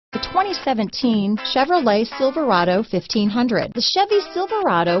2017 Chevrolet Silverado 1500. The Chevy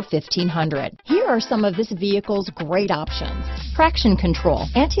Silverado 1500. Here are some of this vehicle's great options: traction control,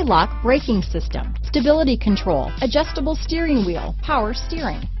 anti-lock braking system, stability control, adjustable steering wheel, power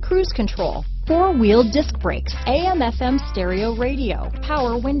steering, cruise control, four-wheel disc brakes, AM/FM stereo radio,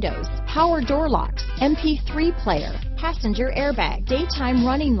 power windows, power door locks, MP3 player, passenger airbag, daytime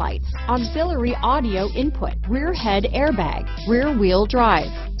running lights, auxiliary audio input, rear head airbag, rear wheel drive,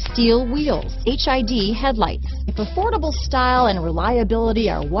 steel wheels, HID headlights. If affordable style and reliability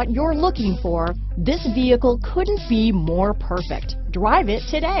are what you're looking for, this vehicle couldn't be more perfect. Drive it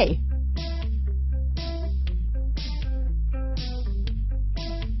today.